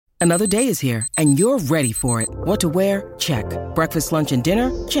Another day is here, and you're ready for it. What to wear? Check. Breakfast, lunch, and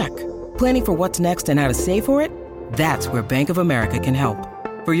dinner? Check. Planning for what's next and how to save for it? That's where Bank of America can help.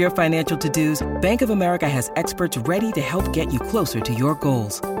 For your financial to-dos, Bank of America has experts ready to help get you closer to your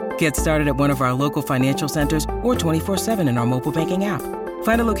goals. Get started at one of our local financial centers or 24/7 in our mobile banking app.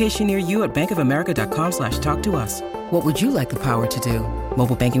 Find a location near you at bankofamerica.com/talktous. What would you like the power to do?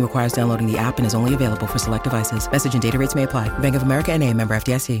 Mobile banking requires downloading the app and is only available for select devices. Message and data rates may apply. Bank of America N.A., member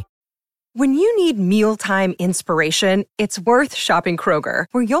FDIC. When you need mealtime inspiration, it's worth shopping Kroger,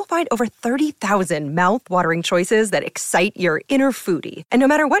 where you'll find over 30,000 mouth-watering choices that excite your inner foodie. And no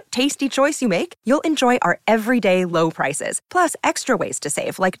matter what tasty choice you make, you'll enjoy our everyday low prices, plus extra ways to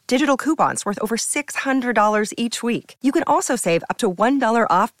save, like digital coupons worth over $600 each week. You can also save up to $1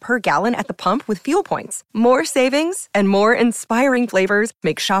 off per gallon at the pump with fuel points. More savings and more inspiring flavors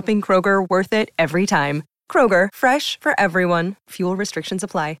make shopping Kroger worth it every time. Kroger, fresh for everyone. Fuel restrictions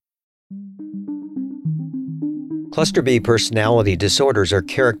apply. Cluster B personality disorders are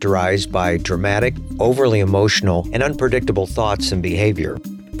characterized by dramatic, overly emotional, and unpredictable thoughts and behavior.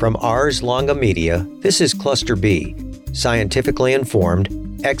 From Ars Longa Media, this is Cluster B, scientifically informed,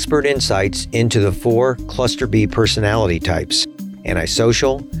 expert insights into the 4 Cluster B personality types: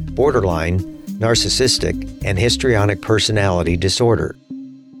 antisocial, borderline, narcissistic, and histrionic personality disorder.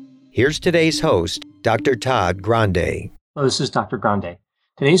 Here's today's host, Dr. Todd Grande. Hello, this is Dr. Grande.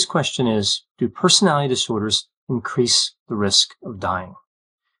 Today's question is, do personality disorders increase the risk of dying?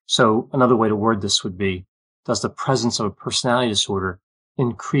 So another way to word this would be, does the presence of a personality disorder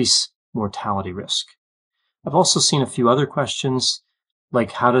increase mortality risk? I've also seen a few other questions,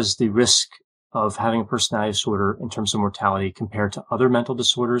 like how does the risk of having a personality disorder in terms of mortality compare to other mental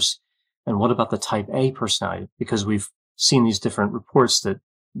disorders? And what about the type A personality? Because we've seen these different reports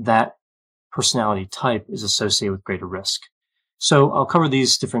that personality type is associated with greater risk. So I'll cover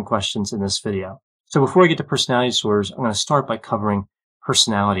these different questions in this video. So before I get to personality disorders, I'm going to start by covering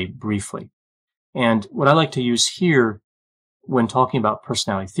personality briefly. And what I like to use here when talking about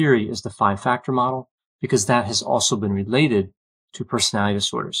personality theory is the 5-factor model, because that has also been related to personality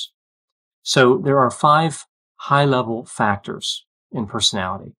disorders. So there are 5 high-level factors in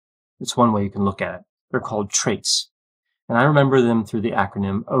personality. It's one way you can look at it. They're called traits. And I remember them through the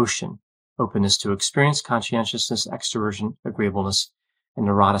acronym OCEAN: openness to experience, conscientiousness, extroversion, agreeableness, and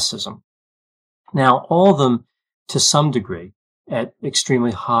neuroticism. Now, all of them, to some degree, at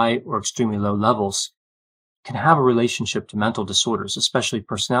extremely high or extremely low levels, can have a relationship to mental disorders, especially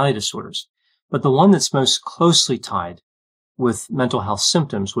personality disorders. But the one that's most closely tied with mental health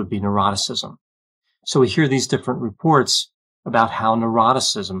symptoms would be neuroticism. So we hear these different reports about how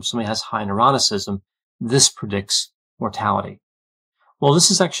neuroticism, somebody has high neuroticism, this predicts mortality. Well,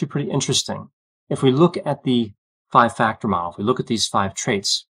 this is actually pretty interesting. If we look at the 5-factor model, if we look at these 5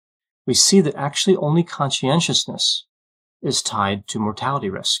 traits, we see that actually only conscientiousness is tied to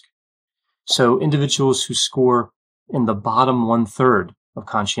mortality risk. So individuals who score in the bottom 1/3 of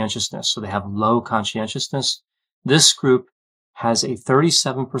conscientiousness, so they have low conscientiousness, this group has a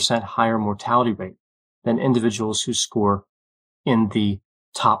 37% higher mortality rate than individuals who score in the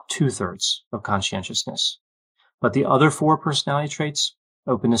top 2/3 of conscientiousness. But the other 4 personality traits,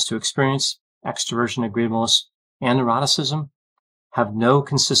 openness to experience, extroversion, agreeableness, and neuroticism, have no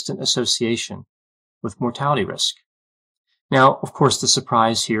consistent association with mortality risk. Now, of course, the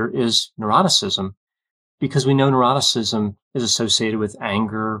surprise here is neuroticism, because we know neuroticism is associated with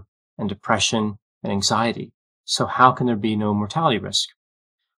anger and depression and anxiety. So how can there be no mortality risk?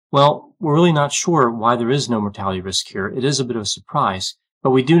 Well, we're really not sure why there is no mortality risk here. It is a bit of a surprise,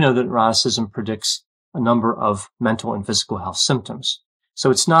 but we do know that neuroticism predicts a number of mental and physical health symptoms.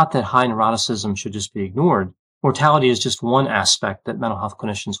 So it's not that high neuroticism should just be ignored. Mortality is just one aspect that mental health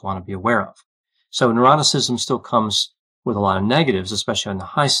clinicians want to be aware of. So neuroticism still comes with a lot of negatives, especially on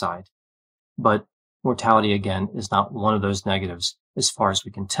the high side. But mortality, again, is not one of those negatives as far as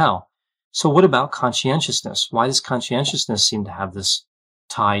we can tell. So what about conscientiousness? Why does conscientiousness seem to have this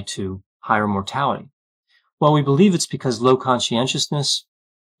tie to higher mortality? Well, we believe it's because low conscientiousness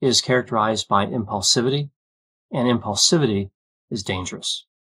is characterized by impulsivity, and impulsivity is dangerous.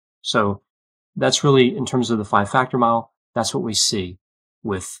 So that's really, in terms of the 5-factor model, that's what we see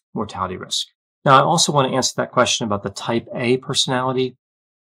with mortality risk. Now, I also want to answer that question about the type A personality.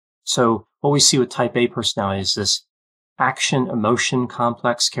 So what we see with type A personality is this action-emotion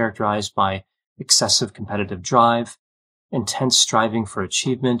complex characterized by excessive competitive drive, intense striving for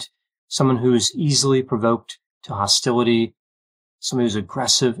achievement, someone who is easily provoked to hostility, somebody who's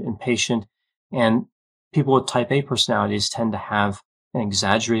aggressive, impatient, and people with type A personalities tend to have an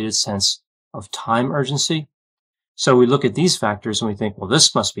exaggerated sense of time urgency. So we look at these factors and we think, well,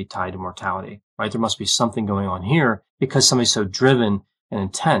 this must be tied to mortality, right? There must be something going on here because somebody's so driven and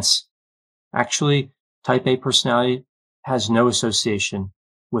intense. Actually, type A personality has no association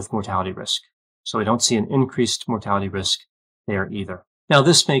with mortality risk. So we don't see an increased mortality risk there either. Now,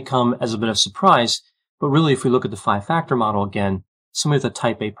 this may come as a bit of surprise, but really, if we look at the 5-factor model again, somebody with a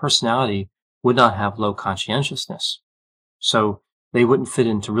type A personality would not have low conscientiousness. So they wouldn't fit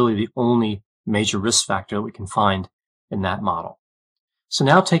into really the only major risk factor that we can find in that model. So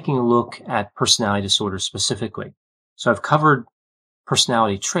now taking a look at personality disorders specifically. So I've covered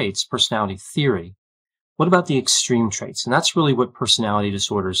personality traits, personality theory. What about the extreme traits? And that's really what personality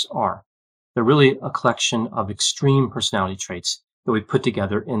disorders are. They're really a collection of extreme personality traits that we put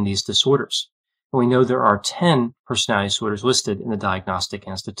together in these disorders. And we know there are 10 personality disorders listed in the Diagnostic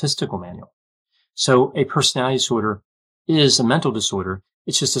and Statistical Manual. So a personality disorder is a mental disorder.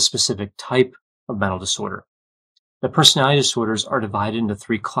 It's just a specific type of mental disorder. The personality disorders are divided into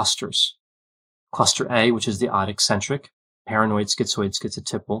 3 clusters. Cluster A, which is the odd eccentric, paranoid, schizoid,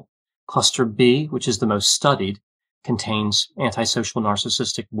 schizotypal. Cluster B, which is the most studied, contains antisocial,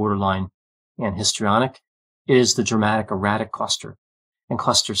 narcissistic, borderline, and histrionic. It is the dramatic, erratic cluster. And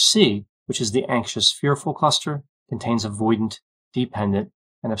cluster C, which is the anxious, fearful cluster, contains avoidant, dependent,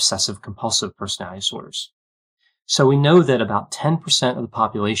 and obsessive compulsive personality disorders. So we know that about 10% of the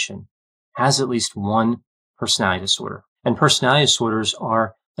population has at least one personality disorder. And personality disorders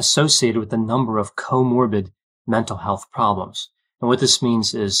are associated with a number of comorbid mental health problems. And what this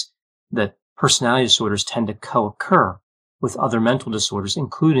means is that personality disorders tend to co-occur with other mental disorders,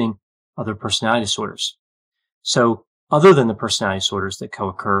 including other personality disorders. So other than the personality disorders that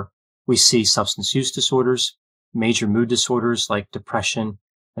co-occur, we see substance use disorders, major mood disorders like depression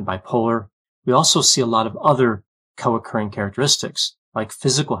and bipolar. We also see a lot of other co-occurring characteristics like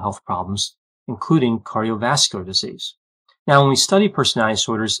physical health problems, including cardiovascular disease. Now, when we study personality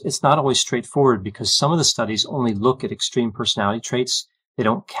disorders, it's not always straightforward because some of the studies only look at extreme personality traits. They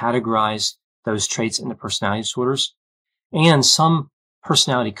don't categorize those traits into personality disorders. And some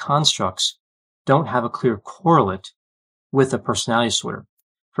personality constructs don't have a clear correlate with a personality disorder.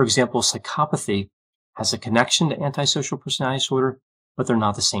 For example, psychopathy has a connection to antisocial personality disorder, but they're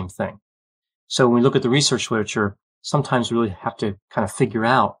not the same thing. So when we look at the research literature, sometimes we really have to kind of figure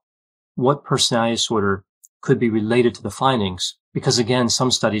out what personality disorder could be related to the findings, because again, some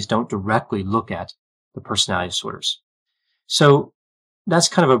studies don't directly look at the personality disorders. So that's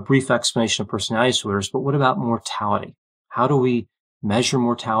kind of a brief explanation of personality disorders, but what about mortality? How do we measure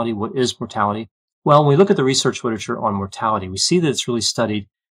mortality? What is mortality? Well, when we look at the research literature on mortality, we see that it's really studied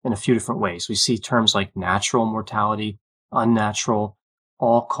in a few different ways. We see terms like natural mortality, unnatural,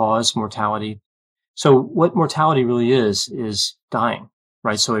 all-cause mortality. So what mortality really is dying,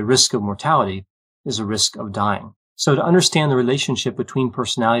 right? So a risk of mortality is a risk of dying. So to understand the relationship between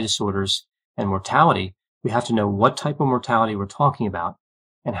personality disorders and mortality, we have to know what type of mortality we're talking about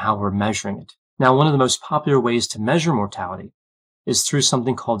and how we're measuring it. Now, one of the most popular ways to measure mortality is through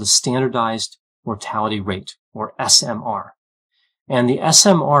something called the Standardized Mortality Rate, or SMR. And the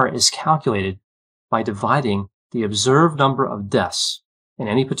SMR is calculated by dividing the observed number of deaths in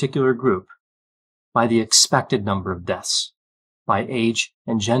any particular group by the expected number of deaths by age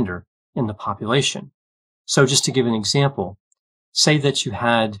and gender in the population. So just to give an example, say that you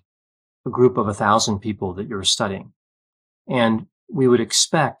had a group of 1,000 people that you were studying, and we would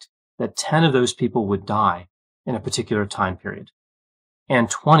expect that 10 of those people would die in a particular time period, and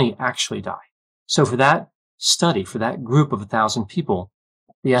 20 actually die. So for that study, for that group of 1,000 people,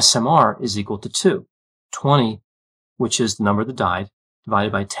 the SMR is equal to 2. 20, which is the number that died,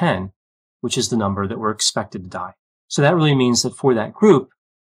 divided by 10, which is the number that were expected to die. So that really means that for that group,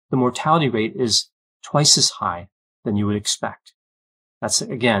 the mortality rate is twice as high than you would expect. That's,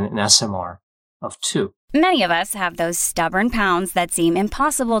 again, an SMR of 2. Many of us have those stubborn pounds that seem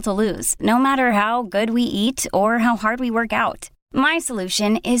impossible to lose, no matter how good we eat or how hard we work out. My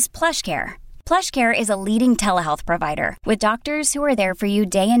solution is PlushCare. PlushCare is a leading telehealth provider with doctors who are there for you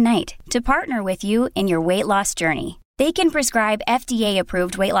day and night to partner with you in your weight loss journey. They can prescribe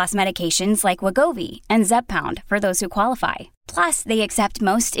FDA-approved weight loss medications like Wegovy and Zepbound for those who qualify. Plus, they accept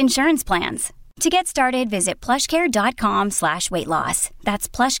most insurance plans. To get started, visit plushcare.com/weightloss. That's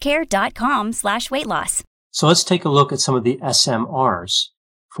plushcare.com/weightloss. So let's take a look at some of the SMRs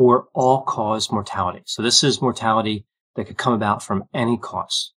for all-cause mortality. So this is mortality that could come about from any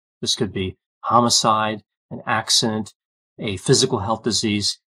cause. This could be homicide, an accident, a physical health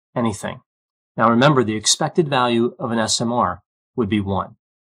disease, anything. Now remember, the expected value of an SMR would be 1.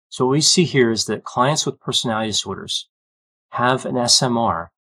 So what we see here is that clients with personality disorders have an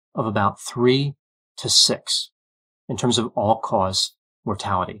SMR of about 3 to 6. in terms of all-cause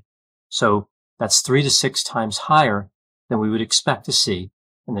mortality. So that's 3 to 6 times higher than we would expect to see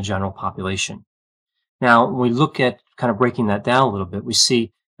in the general population. Now, when we look at kind of breaking that down a little bit, we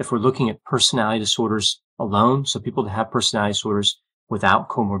see if we're looking at personality disorders alone, so people that have personality disorders without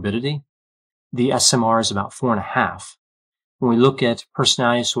comorbidity, the SMR is about 4.5. When we look at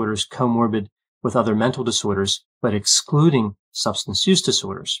personality disorders comorbid with other mental disorders, but excluding substance use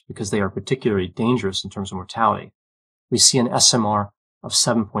disorders because they are particularly dangerous in terms of mortality, we see an SMR of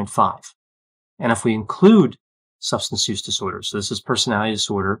 7.5. And if we include substance use disorders, so this is personality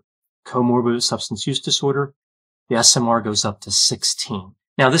disorder, comorbid with substance use disorder, the SMR goes up to 16.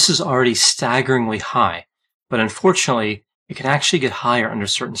 Now, this is already staggeringly high, but unfortunately, it can actually get higher under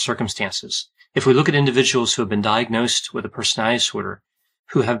certain circumstances. If we look at individuals who have been diagnosed with a personality disorder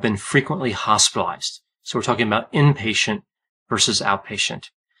who have been frequently hospitalized, so we're talking about inpatient versus outpatient,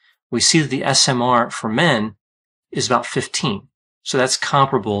 we see that the SMR for men is about 15. So that's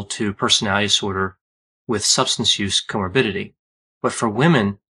comparable to personality disorder with substance use comorbidity. But for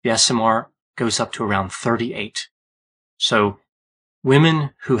women, the SMR goes up to around 38. So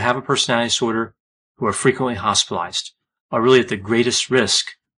women who have a personality disorder who are frequently hospitalized are really at the greatest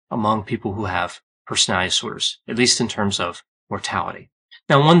risk among people who have personality disorders, at least in terms of mortality.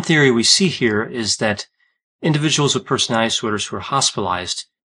 Now, one theory we see here is that individuals with personality disorders who are hospitalized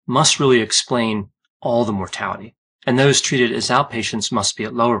must really explain all the mortality, and those treated as outpatients must be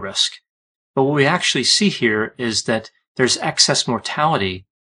at lower risk. But what we actually see here is that there's excess mortality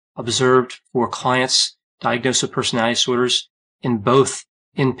observed for clients diagnosed with personality disorders in both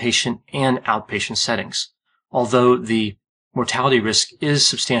inpatient and outpatient settings, although the mortality risk is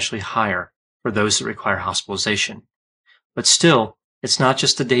substantially higher for those that require hospitalization. But still, it's not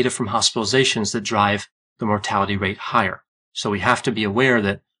just the data from hospitalizations that drive the mortality rate higher. So we have to be aware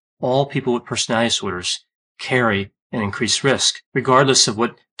that all people with personality disorders carry an increased risk, regardless of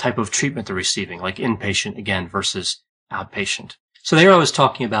what type of treatment they're receiving, like inpatient again versus outpatient. So there I was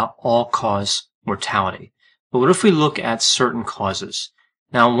talking about all-cause mortality. But what if we look at certain causes?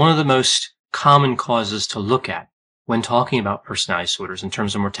 Now, one of the most common causes to look at when talking about personality disorders in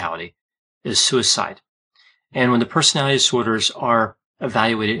terms of mortality is suicide. And when the personality disorders are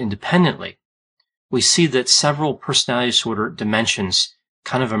evaluated independently, we see that several personality disorder dimensions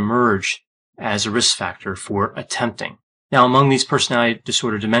kind of emerge as a risk factor for attempting. Now, among these personality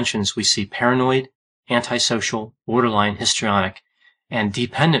disorder dimensions, we see paranoid, antisocial, borderline, histrionic, and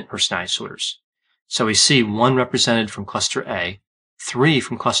dependent personality disorders. So we see 1 represented from cluster A, 3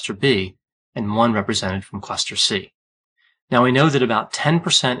 from cluster B, and 1 represented from cluster C. Now, we know that about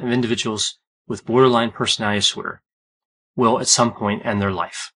 10% of individuals with borderline personality disorder will at some point end their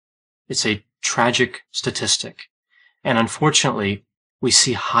life. It's a tragic statistic. And unfortunately, we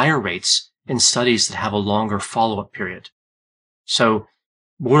see higher rates in studies that have a longer follow-up period. So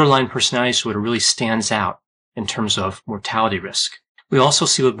borderline personality disorder really stands out in terms of mortality risk. We also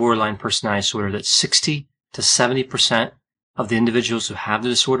see with borderline personality disorder that 60 to 70% of the individuals who have the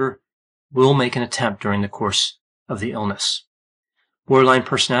disorder will make an attempt during the course of the illness. Borderline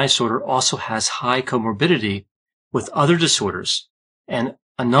personality disorder also has high comorbidity with other disorders and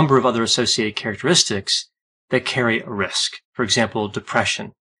a number of other associated characteristics that carry a risk. For example,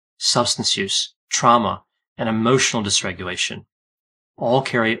 depression, substance use, trauma, and emotional dysregulation all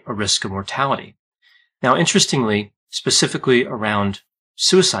carry a risk of mortality. Now, interestingly, specifically around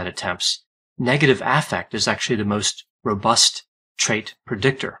suicide attempts, negative affect is actually the most robust trait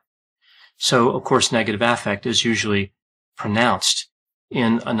predictor. So, of course, negative affect is usually pronounced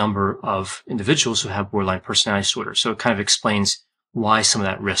in a number of individuals who have borderline personality disorder. So it kind of explains why some of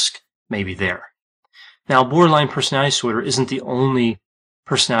that risk may be there. Now, borderline personality disorder isn't the only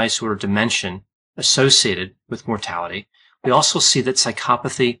personality disorder dimension associated with mortality. We also see that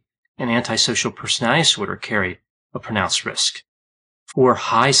psychopathy and antisocial personality disorder carry a pronounced risk. For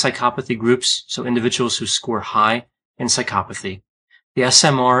high psychopathy groups, so individuals who score high in psychopathy, the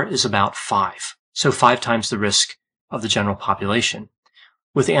SMR is about 5, so 5 times the risk of the general population.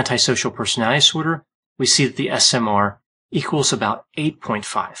 With antisocial personality disorder, we see that the SMR equals about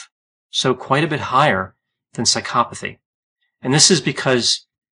 8.5, so quite a bit higher than psychopathy. And this is because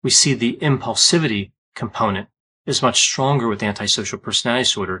we see the impulsivity component is much stronger with antisocial personality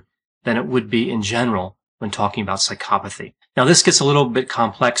disorder than it would be in general when talking about psychopathy. Now, this gets a little bit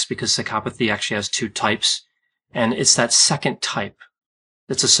complex because psychopathy actually has 2 types, and it's that second type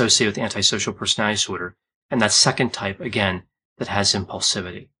that's associated with antisocial personality disorder, and that second type, again, that has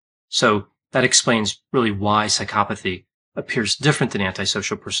impulsivity. So that explains really why psychopathy appears different than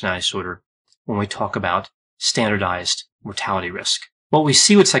antisocial personality disorder when we talk about standardized mortality risk. What we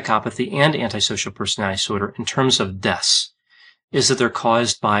see with psychopathy and antisocial personality disorder in terms of deaths is that they're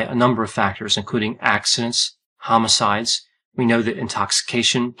caused by a number of factors, including accidents, homicides. We know that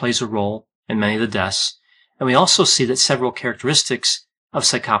intoxication plays a role in many of the deaths. And we also see that several characteristics of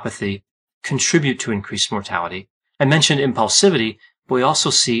psychopathy contribute to increased mortality. I mentioned impulsivity, but we also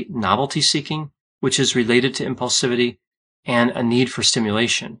see novelty seeking, which is related to impulsivity, and a need for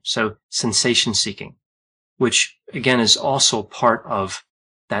stimulation, so sensation seeking, which again is also part of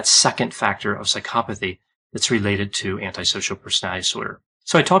that second factor of psychopathy that's related to antisocial personality disorder.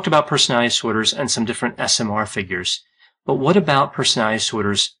 So I talked about personality disorders and some different SMR figures, but what about personality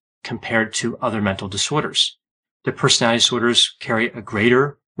disorders compared to other mental disorders? Do personality disorders carry a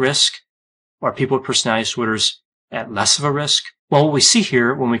greater risk? Are people with personality disorders at less of a risk? Well, what we see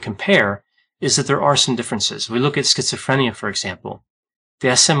here when we compare is that there are some differences. We look at schizophrenia, for example. The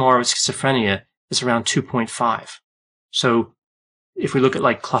SMR of schizophrenia is around 2.5. So if we look at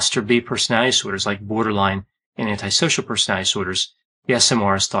like cluster B personality disorders like borderline and antisocial personality disorders, the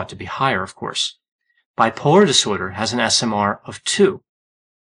SMR is thought to be higher, of course. Bipolar disorder has an SMR of 2.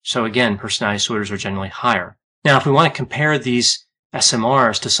 So again, personality disorders are generally higher. Now, if we want to compare these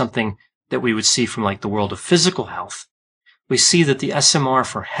SMRs to something that we would see from like the world of physical health, we see that the SMR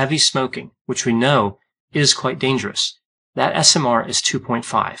for heavy smoking, which we know is quite dangerous, that SMR is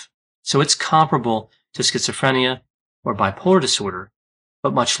 2.5. So it's comparable to schizophrenia or bipolar disorder,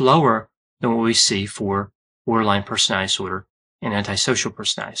 but much lower than what we see for borderline personality disorder and antisocial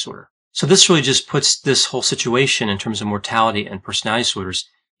personality disorder. So this really just puts this whole situation in terms of mortality and personality disorders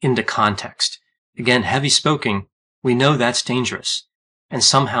into context. Again, heavy smoking, we know that's dangerous, and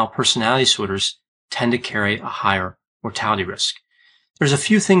somehow personality disorders tend to carry a higher mortality risk. There's a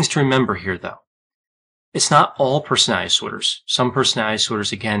few things to remember here, though. It's not all personality disorders. Some personality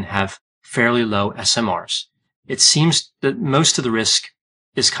disorders, again, have fairly low SMRs. It seems that most of the risk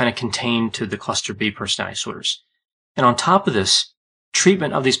is kind of contained to the cluster B personality disorders. And on top of this,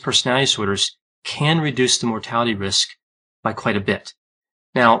 treatment of these personality disorders can reduce the mortality risk by quite a bit.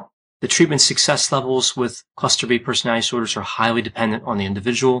 Now, the treatment success levels with cluster B personality disorders are highly dependent on the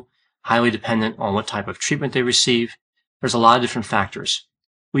individual, highly dependent on what type of treatment they receive. There's a lot of different factors.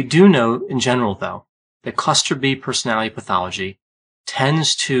 We do know, in general, though, that cluster B personality pathology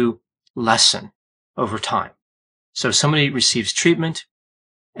tends to lessen over time. So if somebody receives treatment,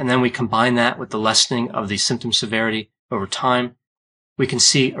 and then we combine that with the lessening of the symptom severity over time, we can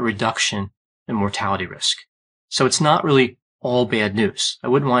see a reduction in mortality risk. So it's not really all bad news. I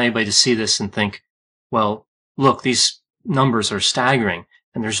wouldn't want anybody to see this and think, well, look, these numbers are staggering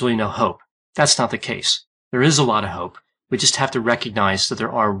and there's really no hope. That's not the case. There is a lot of hope. We just have to recognize that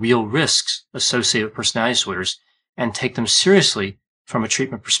there are real risks associated with personality disorders and take them seriously from a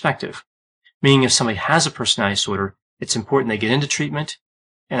treatment perspective. Meaning if somebody has a personality disorder, it's important they get into treatment.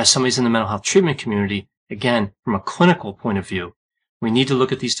 And as somebody's in the mental health treatment community, again, from a clinical point of view, we need to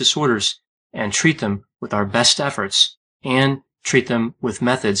look at these disorders and treat them with our best efforts and treat them with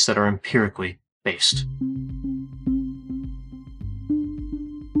methods that are empirically based.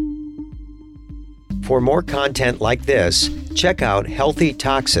 For more content like this, check out Healthy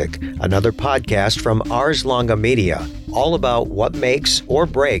Toxic, another podcast from Ars Longa Media, all about what makes or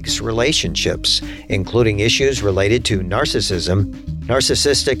breaks relationships, including issues related to narcissism,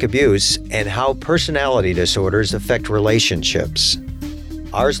 narcissistic abuse, and how personality disorders affect relationships.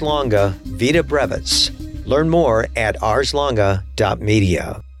 Ars Longa Vita Brevis. Learn more at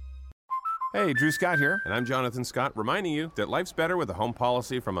arslonga.media. Hey, Drew Scott here, and I'm Jonathan Scott, reminding you that life's better with a home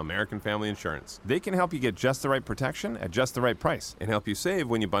policy from American Family Insurance. They can help you get just the right protection at just the right price and help you save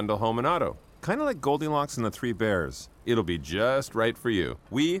when you bundle home and auto. Kind of like Goldilocks and the Three Bears. It'll be just right for you.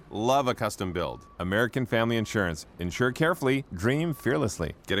 We love a custom build. American Family Insurance. Insure carefully, dream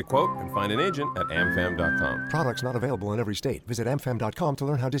fearlessly. Get a quote and find an agent at amfam.com. Products not available in every state. Visit amfam.com to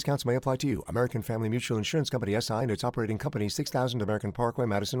learn how discounts may apply to you. American Family Mutual Insurance Company, SI, and its operating company, 6000 American Parkway,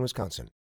 Madison, Wisconsin.